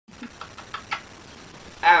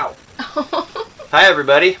Hi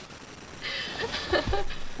everybody!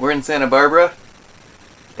 We're in Santa Barbara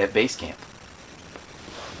at base camp.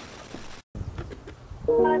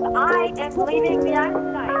 I am leaving the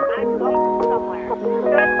outside. I'm going somewhere.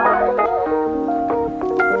 Goodbye.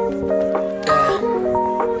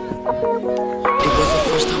 It was the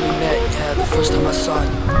first time we met, yeah, the first time I saw you.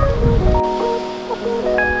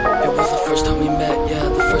 It was the first time we met, yeah,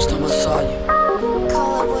 the first time I saw you.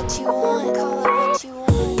 Call it what you want, call it what you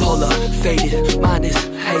want. Polar, faded, mine is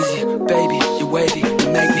hazy. Baby, you wavy,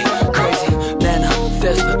 you make me crazy.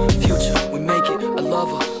 Manifest the future, we make it a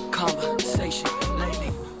lover, conversation,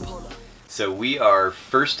 lately. Polar. So we are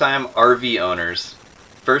first-time RV owners,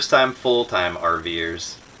 first-time full-time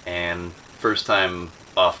RVers, and first-time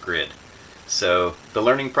off-grid. So the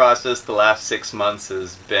learning process the last 6 months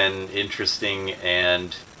has been interesting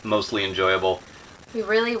and mostly enjoyable. We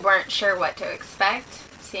really weren't sure what to expect,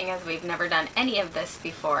 seeing as we've never done any of this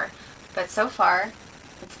before, but so far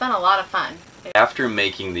it's been a lot of fun. After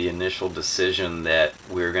making the initial decision that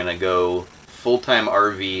we're going to go full-time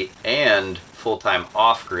RV and full-time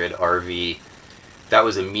off-grid RV, that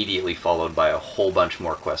was immediately followed by a whole bunch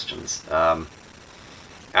more questions.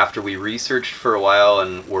 After we researched for a while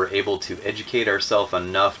and were able to educate ourselves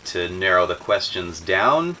enough to narrow the questions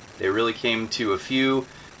down, they really came to a few,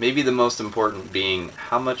 maybe the most important being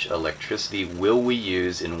how much electricity will we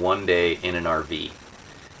use in one day in an RV?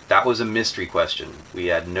 That was a mystery question. We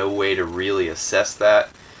had no way to really assess that,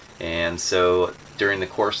 and so during the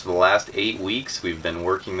course of the last 8 weeks we've been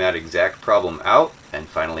working that exact problem out and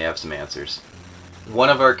finally have some answers. One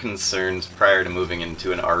of our concerns prior to moving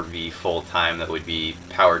into an RV full-time that would be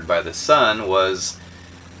powered by the sun was,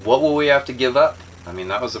 what will we have to give up? I mean,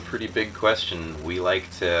 that was a pretty big question. We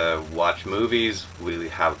like to watch movies, we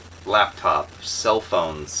have laptops, cell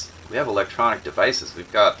phones, we have electronic devices,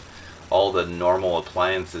 we've got all the normal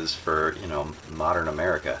appliances for, you know, modern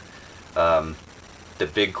America. The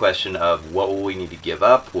big question of what will we need to give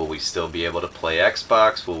up? Will we still be able to play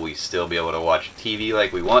Xbox? Will we still be able to watch TV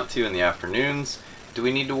like we want to in the afternoons? Do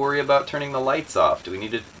we need to worry about turning the lights off? Do we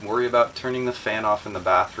need to worry about turning the fan off in the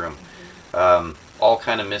bathroom? All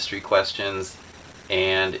kind of mystery questions.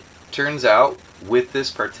 And it turns out, with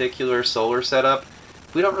this particular solar setup,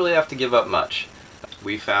 we don't really have to give up much.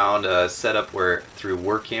 We found a setup through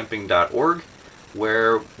workcamping.org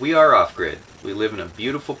where we are off-grid. We live in a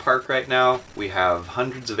beautiful park right now. We have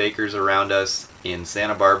hundreds of acres around us in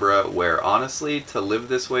Santa Barbara where, honestly, to live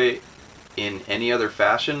this way in any other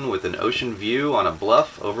fashion with an ocean view on a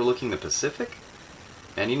bluff overlooking the Pacific,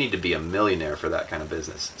 and you need to be a millionaire for that kind of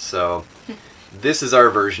business. So this is our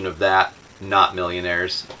version of that, not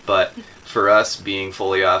millionaires, but for us being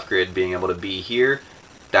fully off-grid, being able to be here,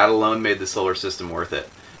 that alone made the solar system worth it.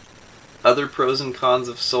 Other pros and cons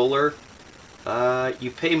of solar, you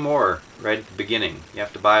pay more right at the beginning. You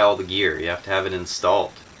have to buy all the gear, you have to have it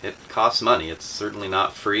installed. It costs money, it's certainly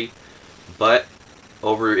not free, but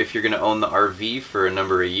if you're going to own the RV for a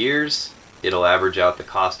number of years, it'll average out the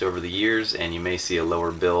cost over the years, and you may see a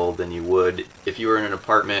lower bill than you would if you were in an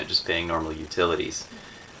apartment just paying normal utilities.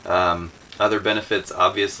 Other benefits,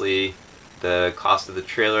 obviously, the cost of the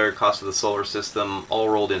trailer, cost of the solar system, all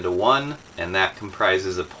rolled into one, and that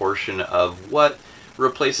comprises a portion of what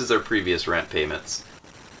replaces our previous rent payments.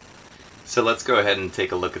 So let's go ahead and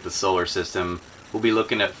take a look at the solar system. We'll be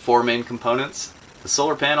looking at 4 main components: the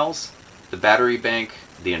solar panels, the battery bank,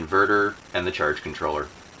 the inverter, and the charge controller.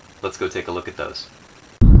 Let's go take a look at those.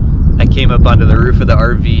 I came up onto the roof of the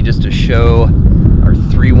RV just to show our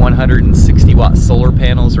 3 160 watt solar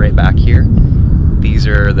panels right back here. These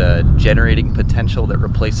are the generating potential that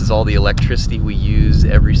replaces all the electricity we use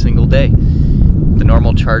every single day. The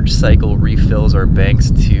normal charge cycle refills our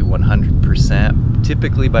banks to 100%,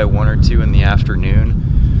 typically by 1 or 2 in the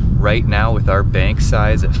afternoon. Right now, with our bank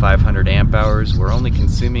size at 500 amp hours, we're only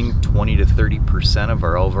consuming 20 to 30% of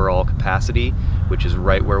our overall capacity, which is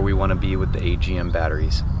right where we want to be with the AGM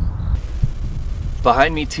batteries.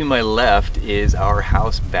 Behind me to my left is our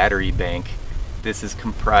house battery bank. This is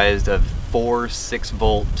comprised of 4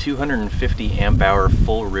 6-volt, 250 amp hour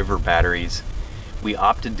full river batteries. We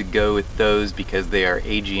opted to go with those because they are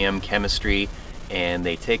AGM chemistry and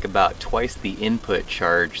they take about twice the input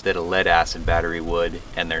charge that a lead acid battery would,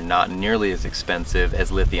 and they're not nearly as expensive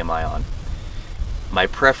as lithium ion. My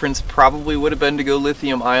preference probably would have been to go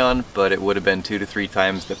lithium ion, but it would have been 2 to 3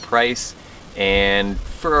 times the price, and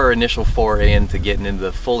for our initial foray into getting into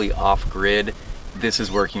the fully off-grid, this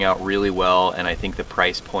is working out really well, and I think the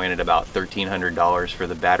price point at about $1,300 for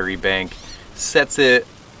the battery bank sets it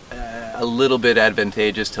a little bit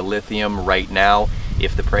advantageous to lithium right now.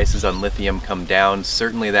 If the prices on lithium come down,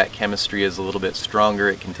 certainly that chemistry is a little bit stronger.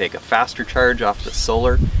 It can take a faster charge off the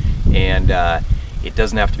solar, and it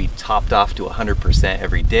doesn't have to be topped off to 100%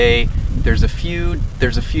 every day. There's a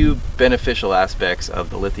few beneficial aspects of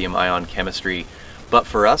the lithium ion chemistry, but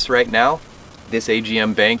for us right now, this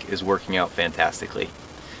AGM bank is working out fantastically.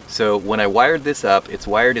 So when I wired this up, it's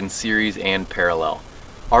wired in series and parallel.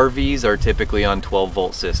 RVs are typically on 12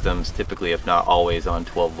 volt systems, typically if not always on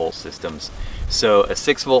 12 volt systems. So a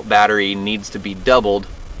 6 volt battery needs to be doubled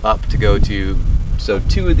up to go to, so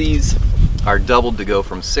two of these are doubled to go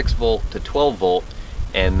from 6 volt to 12 volt,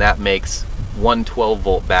 and that makes one 12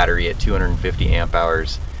 volt battery at 250 amp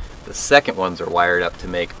hours. The second ones are wired up to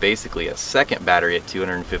make basically a second battery at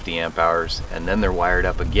 250 amp hours, and then they're wired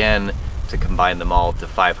up again to combine them all to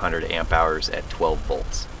 500 amp hours at 12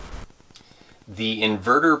 volts. The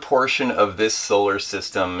inverter portion of this solar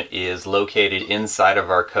system is located inside of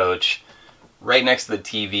our coach, right next to the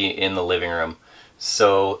TV in the living room.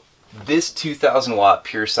 So this 2000 watt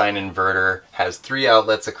pure sine inverter has 3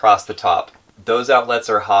 outlets across the top. Those outlets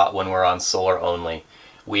are hot when we're on solar only.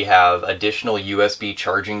 We have additional USB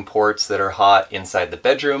charging ports that are hot inside the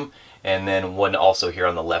bedroom, and then one also here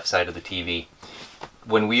on the left side of the TV.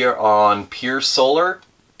 When we are on pure solar,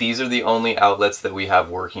 these are the only outlets that we have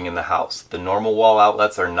working in the house. The normal wall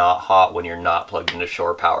outlets are not hot when you're not plugged into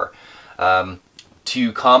shore power.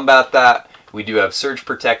 To combat that, we do have surge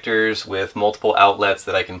protectors with multiple outlets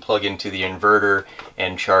that I can plug into the inverter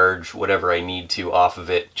and charge whatever I need to off of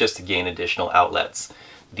it just to gain additional outlets.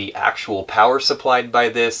 The actual power supplied by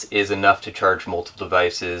this is enough to charge multiple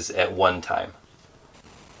devices at one time.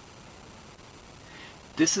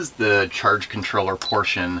 This is the charge controller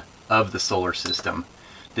portion of the solar system.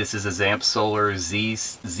 This is a Zamp Solar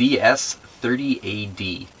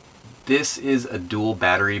ZS30AD. This is a dual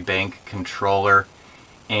battery bank controller,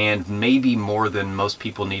 and maybe more than most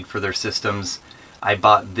people need for their systems. I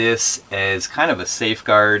bought this as kind of a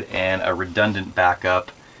safeguard and a redundant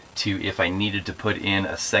backup to if I needed to put in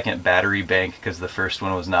a second battery bank because the first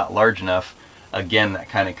one was not large enough. Again, that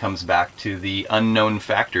kind of comes back to the unknown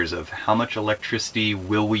factors of how much electricity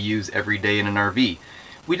will we use every day in an RV.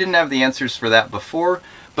 We didn't have the answers for that before,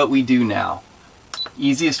 but we do now.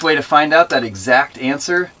 Easiest way to find out that exact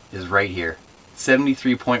answer is right here.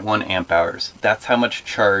 73.1 amp hours. That's how much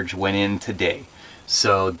charge went in today.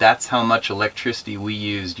 So that's how much electricity we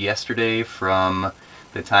used yesterday from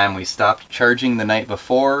the time we stopped charging the night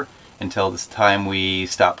before until this time we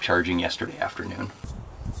stopped charging yesterday afternoon.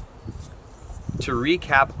 To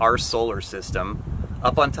recap our solar system,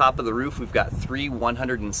 up on top of the roof we've got 3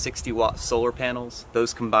 160 watt solar panels.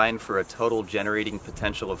 Those combine for a total generating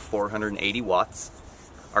potential of 480 watts.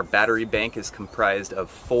 Our battery bank is comprised of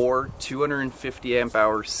 4 250 amp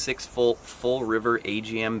hour 6 volt full river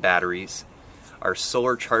AGM batteries. Our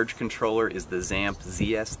solar charge controller is the Zamp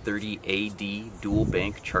ZS30AD dual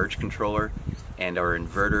bank charge controller, and our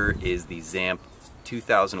inverter is the Zamp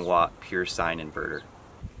 2000 watt pure sine inverter.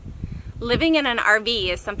 Living in an RV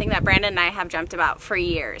is something that Brandon and I have dreamt about for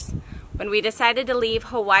years. When we decided to leave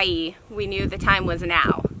Hawaii, we knew the time was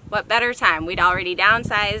now. What better time? We'd already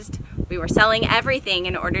downsized. We were selling everything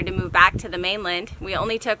in order to move back to the mainland. We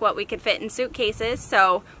only took what we could fit in suitcases,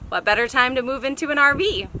 so what better time to move into an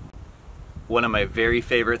RV? One of my very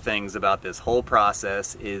favorite things about this whole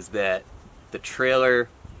process is that the trailer,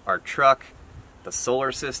 our truck, the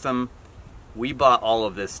solar system, we bought all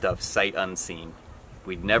of this stuff sight unseen.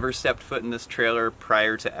 We'd never stepped foot in this trailer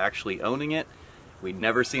prior to actually owning it. We'd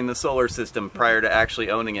never seen the solar system prior to actually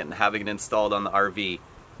owning it and having it installed on the RV.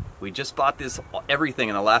 We just bought this everything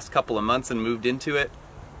in the last couple of months and moved into it.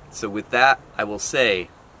 So with that, I will say,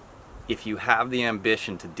 if you have the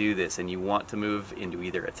ambition to do this and you want to move into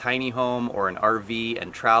either a tiny home or an RV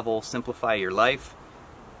and travel, simplify your life,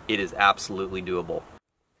 it is absolutely doable.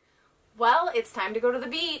 Well, it's time to go to the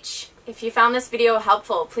beach. If you found this video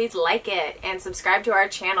helpful, please like it and subscribe to our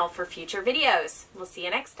channel for future videos. We'll see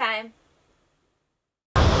you next time.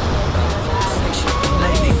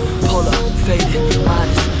 Pull up, faded,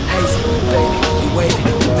 minus, hazy, baby, you waving.